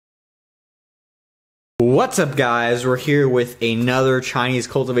What's up, guys? We're here with another Chinese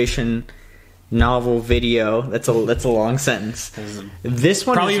cultivation novel video. That's a long sentence. This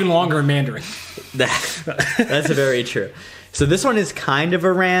one probably even longer in Mandarin. That's very true. So this one is kind of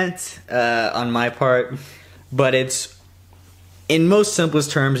a rant on my part, but it's, in most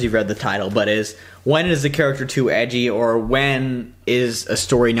simplest terms, you've read the title, but is, when is the character too edgy, or when is a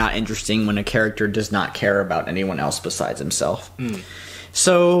story not interesting when a character does not care about anyone else besides himself?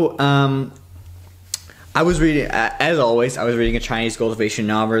 So, I was reading, as always, I was reading a Chinese cultivation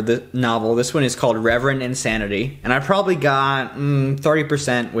novel. This one is called Reverent Insanity, and I probably got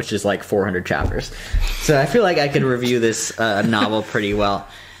 30%, which is like 400 chapters. So I feel like I could review this novel pretty well.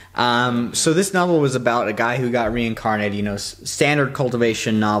 So this novel was about a guy who got reincarnated, you know, standard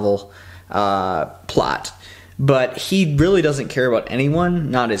cultivation novel plot. But he really doesn't care about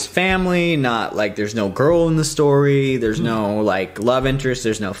anyone, not his family, not like there's no girl in the story, there's no like love interest,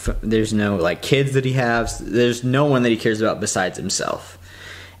 there's no like kids that he has, there's no one that he cares about besides himself.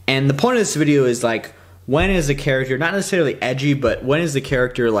 And the point of this video is like, when is the character not necessarily edgy, but when is the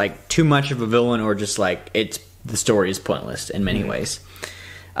character like too much of a villain, or just like the story is pointless in many ways.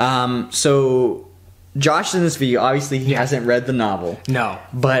 So Josh, in this video, obviously he hasn't read the novel. No.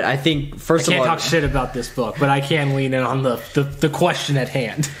 But I think, first of all, I can't talk shit about this book, but I can lean in on the question at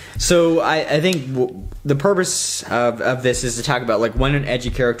hand. So I think the purpose of this is to talk about like when an edgy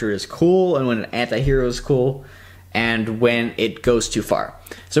character is cool and when an anti-hero is cool, and when it goes too far.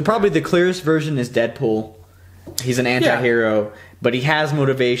 So probably the clearest version is Deadpool. He's an anti-hero, but he has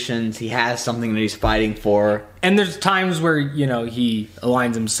motivations, he has something that he's fighting for. And there's times where, you know, he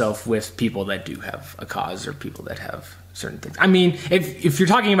aligns himself with people that do have a cause, or people that have certain things. I mean, if you're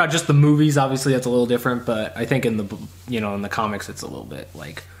talking about just the movies, obviously that's a little different, but I think in the, you know, in the comics it's a little bit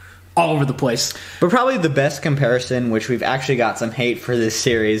like all over the place. But probably the best comparison, which we've actually got some hate for this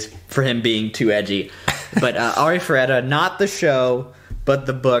series for him being too edgy, but Ari Ferretta, not the show, but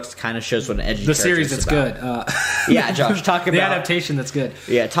the books, kind of shows what an edgy character is about. The series that's good. Yeah, Josh, talk about... the adaptation that's good.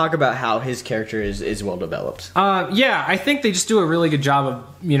 Yeah, talk about how his character is well developed. Yeah, I think they just do a really good job of,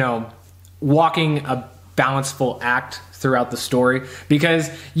 you know, walking a balanceful act throughout the story. Because,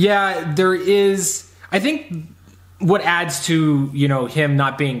 yeah, there is... I think what adds to, you know, him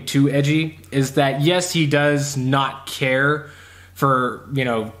not being too edgy is that, yes, he does not care for, you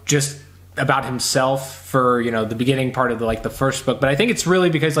know, just about himself for, you know, the beginning part of the first book, but I think it's really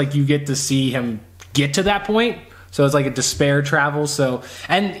because like you get to see him get to that point, so it's like a despair travel. So,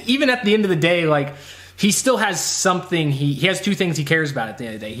 and even at the end of the day, like he still has something, he has two things he cares about at the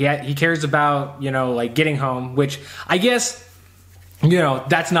end of the day. He cares about, you know, like getting home, which I guess, you know,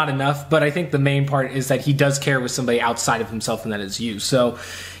 that's not enough, but I think the main part is that he does care with somebody outside of himself, and that is you. So,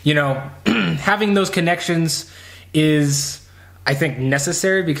 you know, having those connections is, I think,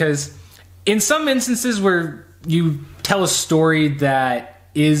 necessary, because in some instances where you tell a story that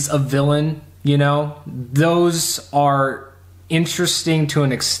is a villain, you know, those are interesting to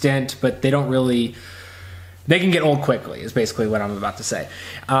an extent, but they don't really, they can get old quickly, is basically what I'm about to say.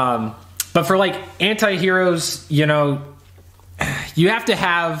 But for like anti-heroes, you know, you have to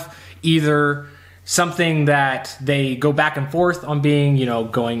have either something that they go back and forth on being, you know,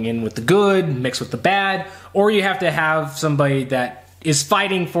 going in with the good, mixed with the bad, or you have to have somebody that is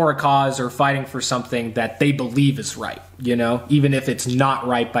fighting for a cause or fighting for something that they believe is right, you know, even if it's not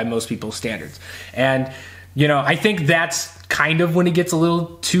right by most people's standards. And, you know, I think that's kind of when it gets a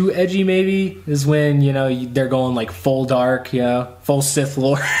little too edgy, maybe, is when, you know, they're going like full dark, you know, full Sith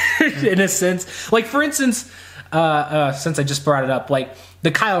Lord in a sense. Like, for instance, since I just brought it up, like the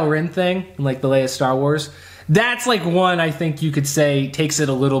Kylo Ren thing, like the latest Star Wars, that's like one I think you could say takes it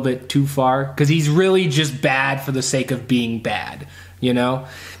a little bit too far, because he's really just bad for the sake of being bad. You know,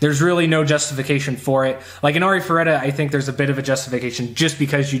 there's really no justification for it. Like in Ari Ferretta, I think there's a bit of a justification just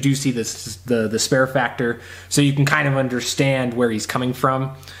because you do see this, the spare factor, so you can kind of understand where he's coming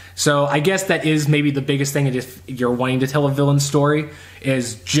from. So I guess that is maybe the biggest thing if you're wanting to tell a villain story,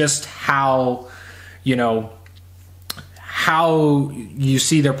 is just how, you know, how you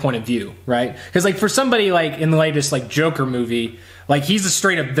see their point of view, right? Because like for somebody like in the latest like Joker movie, like he's a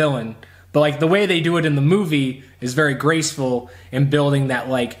straight up villain, but like the way they do it in the movie is very graceful in building that,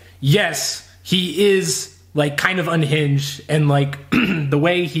 like, yes, he is like kind of unhinged, and like the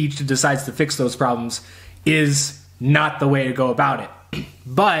way he decides to fix those problems is not the way to go about it.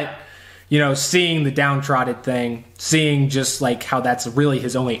 But, you know, seeing the downtrodden thing, seeing just like how that's really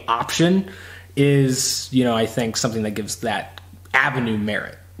his only option is, you know, I think something that gives that avenue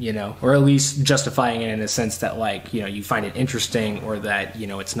merit, you know, or at least justifying it in a sense that, like, you know, you find it interesting, or that, you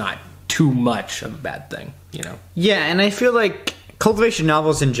know, it's not too much of a bad thing, you know? Yeah, and I feel like cultivation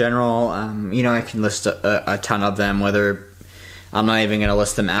novels in general, I can list a ton of them, whether I'm not even going to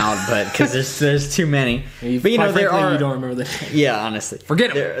list them out, but because there's too many. But there are. You don't remember the name. Yeah, honestly,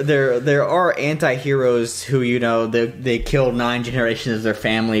 forget them. There are anti-heroes who they killed 9 generations of their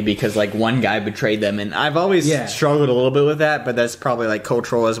family because like one guy betrayed them, and I've always struggled a little bit with that. But that's probably like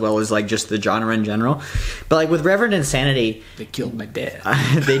cultural as well as like just the genre in general. But like with Reverend Insanity, they killed my dad.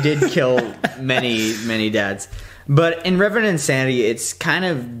 They did kill many dads. But in Reverend Insanity, it's kind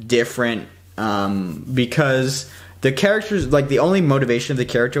of different because the characters, like the only motivation of the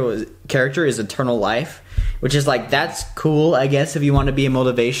character is eternal life, which is like, that's cool, I guess, if you want to be a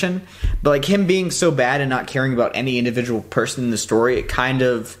motivation. But like him being so bad and not caring about any individual person in the story, it kind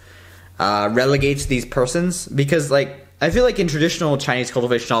of relegates these persons, because like I feel like in traditional Chinese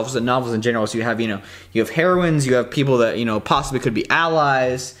cultivation novels and novels in general, so you have heroines, you have people that possibly could be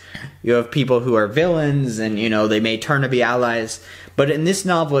allies, you have people who are villains, and they may turn to be allies. But in this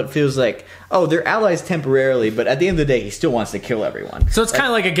novel, it feels like, oh, they're allies temporarily, but at the end of the day, he still wants to kill everyone. So it's kind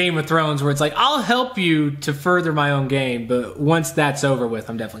of like a Game of Thrones, where it's like, I'll help you to further my own game, but once that's over with,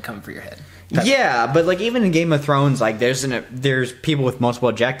 I'm definitely coming for your head. Yeah, but like even in Game of Thrones, like there's people with multiple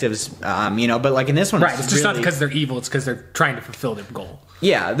objectives, but like in this one, right? It's just not because they're evil; it's because they're trying to fulfill their goal.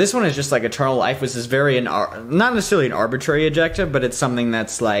 Yeah, this one is just like eternal life, which is not necessarily an arbitrary objective, but it's something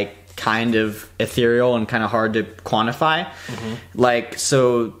that's like kind of ethereal and kind of hard to quantify. Mm-hmm. Like,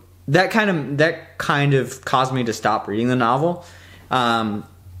 so that kind of caused me to stop reading the novel. Now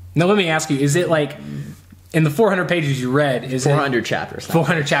let me ask you: is it like, in the 400 pages you read, is 400 chapters?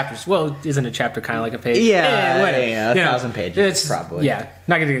 400 chapters. Well, isn't a chapter kind of like a page? Yeah, 1,000 pages. It's probably. Yeah,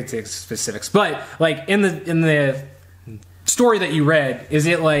 not going to get into specifics, but like in the story that you read, is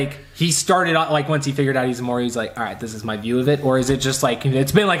it like he started out, like once he figured out he's immortal, he's like, all right, this is my view of it, or is it just like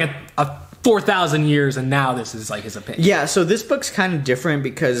it's been like a 4,000 years and now this is like his opinion? Yeah, so this book's kind of different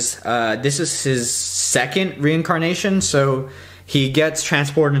because this is his second reincarnation. So he gets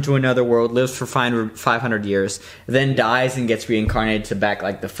transported into another world, lives for 500 years, then dies and gets reincarnated to back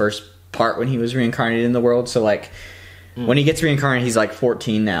like the first part when he was reincarnated in the world. So like when he gets reincarnated, he's like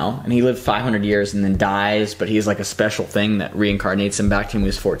 14 now, and he lived 500 years and then dies, but he's like a special thing that reincarnates him back to when he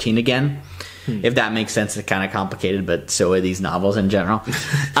was 14 again. If that makes sense. It's kind of complicated, but so are these novels in general.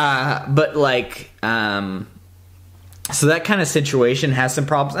 But like, so that kind of situation has some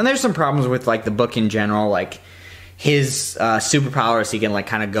problems, and there's some problems with like the book in general, like his superpowers. He can like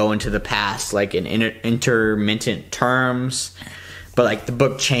kind of go into the past, like in intermittent terms. But like the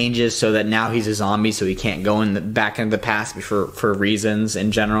book changes so that now he's a zombie, so he can't go back into the past for reasons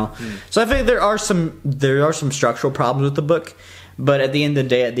in general. So I think there are some structural problems with the book. But at the end of the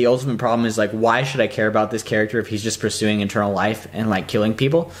day, the ultimate problem is like, why should I care about this character if he's just pursuing eternal life and like killing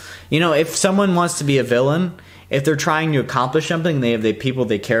people? If someone wants to be a villain, if they're trying to accomplish something, and they have the people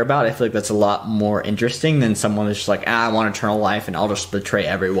they care about, I feel like that's a lot more interesting than someone that's just like, I want eternal life and I'll just betray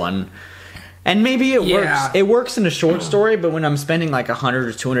everyone. And maybe it works. It works in a short story, but when I'm spending like 100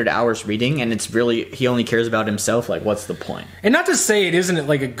 or 200 hours reading, and it's really, he only cares about himself, like what's the point? And not to say it isn't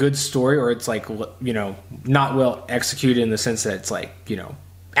like a good story, or it's like, not well executed in the sense that it's like,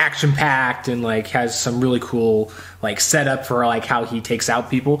 action packed and like has some really cool like setup for like how he takes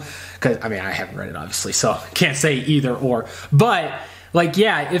out people. Because I haven't read it obviously, so can't say either or. But like,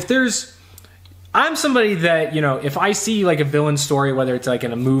 I'm somebody that, if I see like a villain story, whether it's like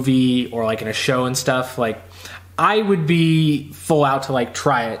in a movie or like in a show and stuff, like I would be full out to like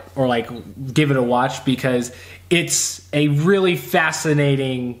try it or like give it a watch, because it's a really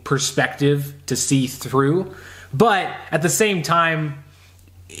fascinating perspective to see through. But at the same time,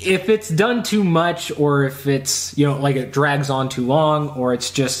 if it's done too much, or if it's, like it drags on too long, or it's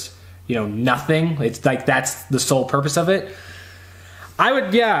just, nothing, it's like that's the sole purpose of it,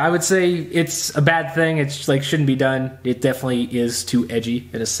 I would say it's a bad thing. It's like shouldn't be done. It definitely is too edgy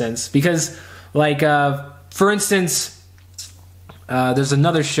in a sense, because like for instance, there's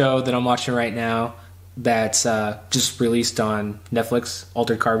another show that I'm watching right now that's just released on Netflix,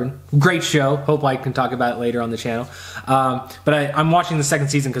 Altered Carbon. Great show. Hope I can talk about it later on the channel. But I'm watching the second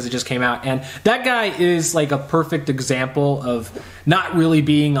season because it just came out, and that guy is like a perfect example of not really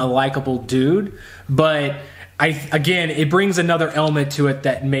being a likable dude, but again, it brings another element to it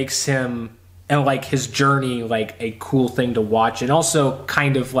that makes him and like his journey like a cool thing to watch, and also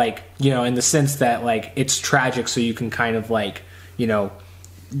kind of like, in the sense that like it's tragic, so you can kind of like,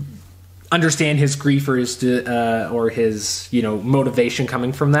 understand his grief or his motivation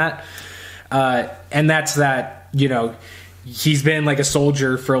coming from that, and that's that he's been like a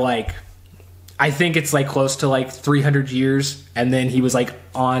soldier for like, I think it's like close to like 300 years, and then he was like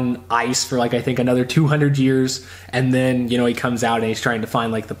on ice for like I think another 200 years, and then he comes out and he's trying to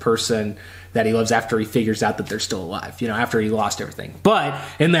find like the person that he loves after he figures out that they're still alive, after he lost everything. But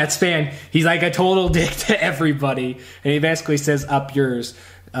in that span, he's like a total dick to everybody, and he basically says up yours,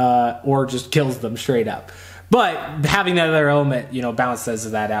 or just kills them straight up. But having that other element,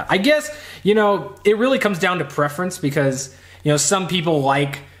 balances that out. I guess, it really comes down to preference, because some people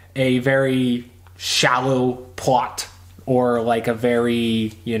like a very shallow plot, or like a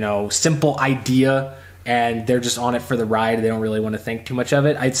very simple idea, and they're just on it for the ride. They don't really want to think too much of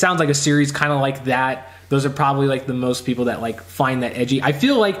it. It sounds like a series kind of like that. Those are probably like the most people that like find that edgy. I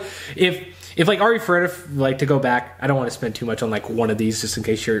feel like if like Ari Feretta, like, to go back, I don't want to spend too much on like one of these just in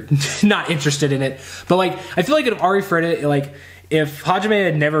case you're not interested in it, but like I feel like if Ari Feretta, like if Hajime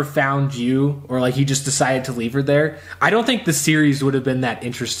had never found you, or like he just decided to leave her there, I don't think the series would have been that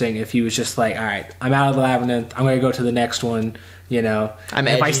interesting if he was just like, all right, I'm out of the labyrinth, I'm going to go to the next one.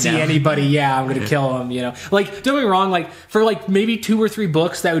 If I see anybody, I'm going to kill him, Like, don't get me wrong, like, for, like, maybe 2 or 3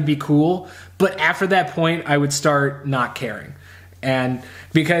 books, that would be cool. But after that point, I would start not caring. And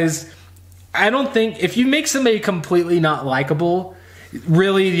because I don't think, if you make somebody completely not likable,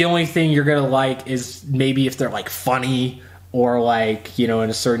 really the only thing you're going to like is maybe if they're, like, funny, or, like, in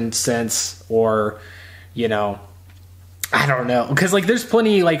a certain sense, or, I don't know, because like there's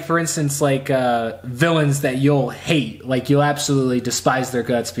plenty, like, for instance, like villains that you'll hate, like you'll absolutely despise their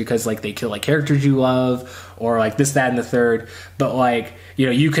guts because like they kill like characters you love, or like this, that, and the third. But like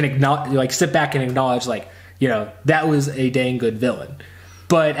you can acknowledge, like, sit back and acknowledge, like, that was a dang good villain.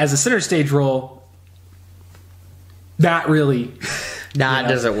 But as a center stage role, not really. Nah, it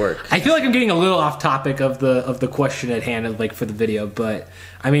doesn't work. I feel like I'm getting a little off topic of the question at hand, like, for the video, but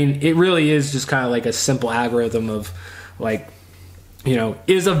I mean, it really is just kind of like a simple algorithm of, like,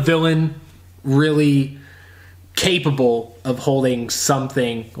 is a villain really capable of holding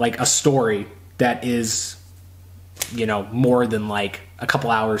something like a story that is, more than like a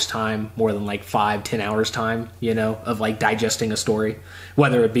couple hours time, more than like 5-10 hours time, of like digesting a story,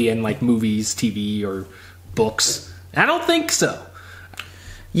 whether it be in like movies, TV, or books? I don't think so.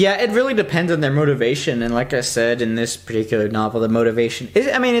 Yeah, it really depends on their motivation, and like I said, in this particular novel, the motivation is,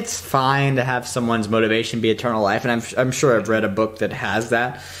 I mean, it's fine to have someone's motivation be eternal life, and I'm sure I've read a book that has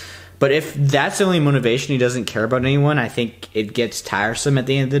that, but if that's the only motivation, he doesn't care about anyone, I think it gets tiresome at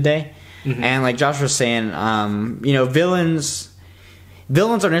the end of the day. Mm-hmm. And like Josh was saying, villains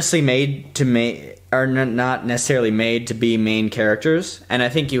are not necessarily made to be main characters, and I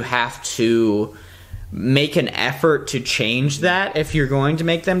think you have to make an effort to change that if you're going to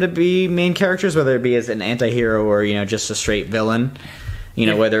make them to be main characters, whether it be as an anti-hero or just a straight villain,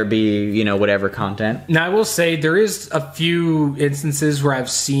 whether it be whatever content. Now I will say there is a few instances where I've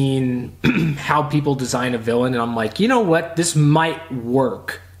seen how people design a villain, and I'm like, what, this might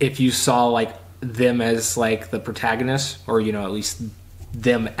work if you saw like them as like the protagonist, or at least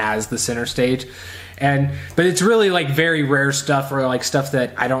them as the center stage. But it's really like very rare stuff, or like stuff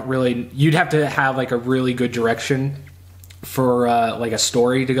that I don't really, you'd have to have like a really good direction for like a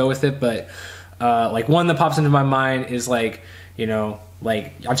story to go with it. But like one that pops into my mind is like,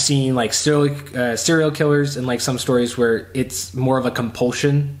 like I've seen like serial killers in like some stories where it's more of a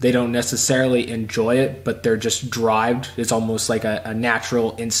compulsion. They don't necessarily enjoy it, but they're just drived. It's almost like a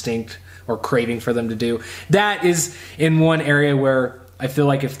natural instinct or craving for them to do. That is in one area where I feel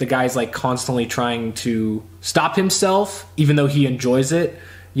like if the guy's like constantly trying to stop himself, even though he enjoys it,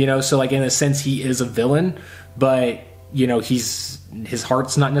 so like in a sense he is a villain, but his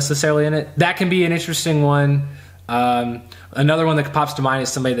heart's not necessarily in it. That can be an interesting one. Another one that pops to mind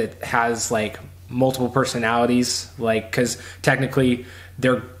is somebody that has like multiple personalities, like, because technically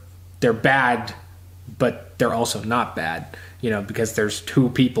they're bad, but they're also not bad. Because there's 2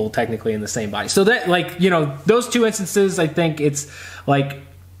 people technically in the same body. So that, like, those 2 instances, I think it's like,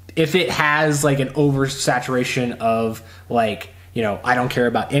 if it has like an oversaturation of like, I don't care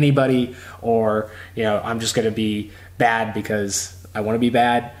about anybody, or, I'm just going to be bad because I want to be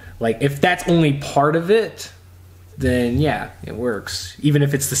bad. Like, if that's only part of it, then yeah, it works. Even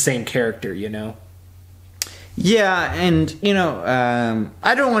if it's the same character, Yeah, and,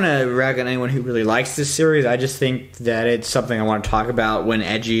 I don't want to rag on anyone who really likes this series. I just think that it's something I want to talk about when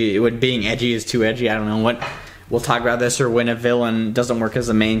being edgy is too edgy. I don't know what we'll talk about this, or when a villain doesn't work as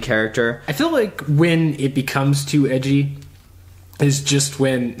a main character. I feel like when it becomes too edgy is just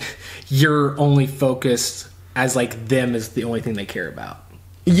when you're only focused as like them as the only thing they care about.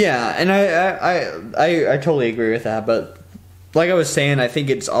 Yeah, and I totally agree with that, but like I was saying, I think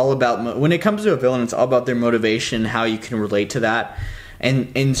it's all about, when it comes to a villain, it's all about their motivation, how you can relate to that.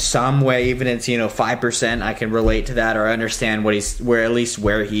 and in some way, even it's 5%, I can relate to that or understand where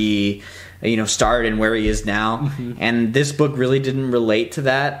he started and where he is now. And this book really didn't relate to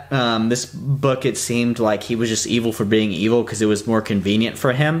that. This book, it seemed like he was just evil for being evil because it was more convenient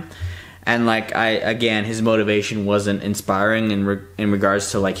for him. And his motivation wasn't inspiring in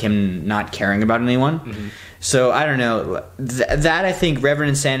regards to him not caring about anyone. So I don't know. That I think Reverend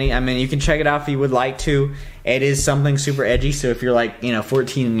Insanity. I mean, you can check it out if you would like to. It is something super edgy. So if you're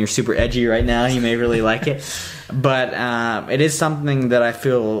 14 and you're super edgy right now, you may really like it. But it is something that I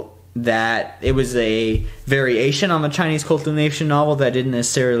feel that it was a variation on the Chinese Cultivation novel that I didn't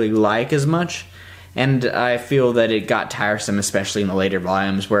necessarily like as much. And I feel that it got tiresome, especially in the later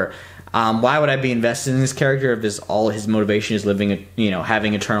volumes where why would I be invested in this character if all his motivation is living,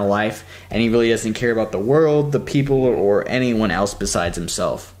 having eternal life, and he really doesn't care about the world, the people, or anyone else besides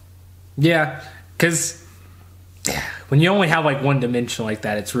himself? Yeah, because when you only have one dimension like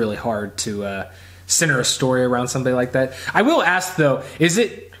that, it's really hard to center a story around something like that. I will ask though, is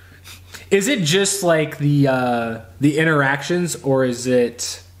it just the interactions, or is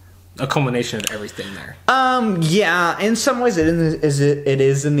it a culmination of everything there? Yeah, in some ways it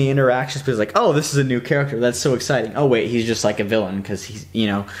is in the interactions, because oh, this is a new character, that's so exciting. Oh wait, he's just a villain because he's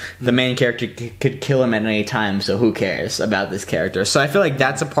the main character could kill him at any time, so who cares about this character? So I feel like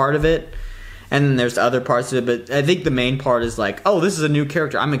that's a part of it, and then there's other parts of it, but I think the main part is oh, this is a new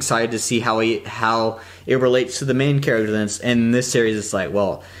character, I'm excited to see how it relates to the main character. Then in this series it's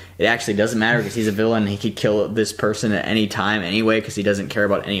well, it actually doesn't matter because he's a villain. He could kill this person at any time anyway because he doesn't care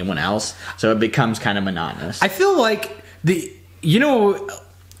about anyone else. So it becomes kind of monotonous. I feel like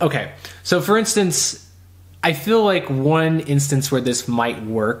okay. So for instance, I feel one instance where this might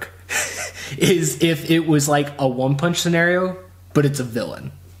work is if it was a one-punch scenario, but it's a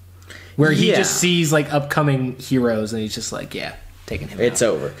villain. Where he just sees upcoming heroes and he's just taking him it's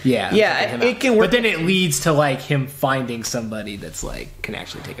out. Over. Yeah. It can work. But then it leads to him finding somebody that's can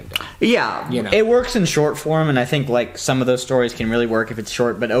actually take him down. Yeah. It works in short form, and I think some of those stories can really work if it's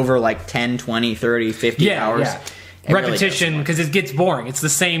short, but over 10, 20, 30, 50 hours. Yeah. Repetition, because it gets boring. It's the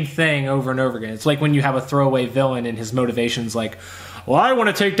same thing over and over again. It's when you have a throwaway villain and his motivation's well, I want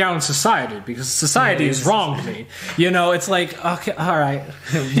to take down society because society is wrong to me. It's okay, all right.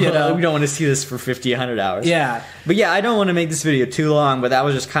 We don't want to see this for 50, 100 hours. Yeah. But yeah, I don't want to make this video too long, but that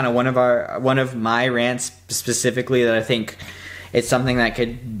was just kind of one of my rants specifically that I think it's something that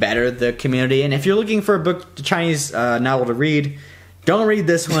could better the community. And if you're looking for a Chinese novel to read, don't read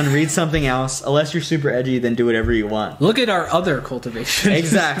this one. Read something else. Unless you're super edgy, then do whatever you want. Look at our other cultivation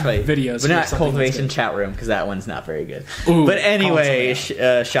videos. But not cultivation chat room, because that one's not very good. Ooh, but anyway,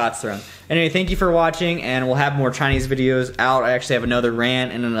 shots thrown. Anyway, thank you for watching, and we'll have more Chinese videos out. I actually have another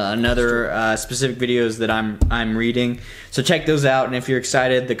rant and another specific videos that I'm reading. So check those out, and if you're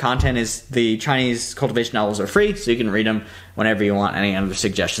excited, the content is the Chinese Cultivation novels are free, so you can read them whenever you want. Any other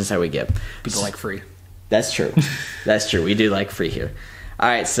suggestions that we get. People like free. That's true. That's true. We do like free here. All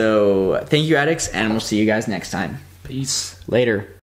right, so thank you, addicts, and we'll see you guys next time. Peace. Later.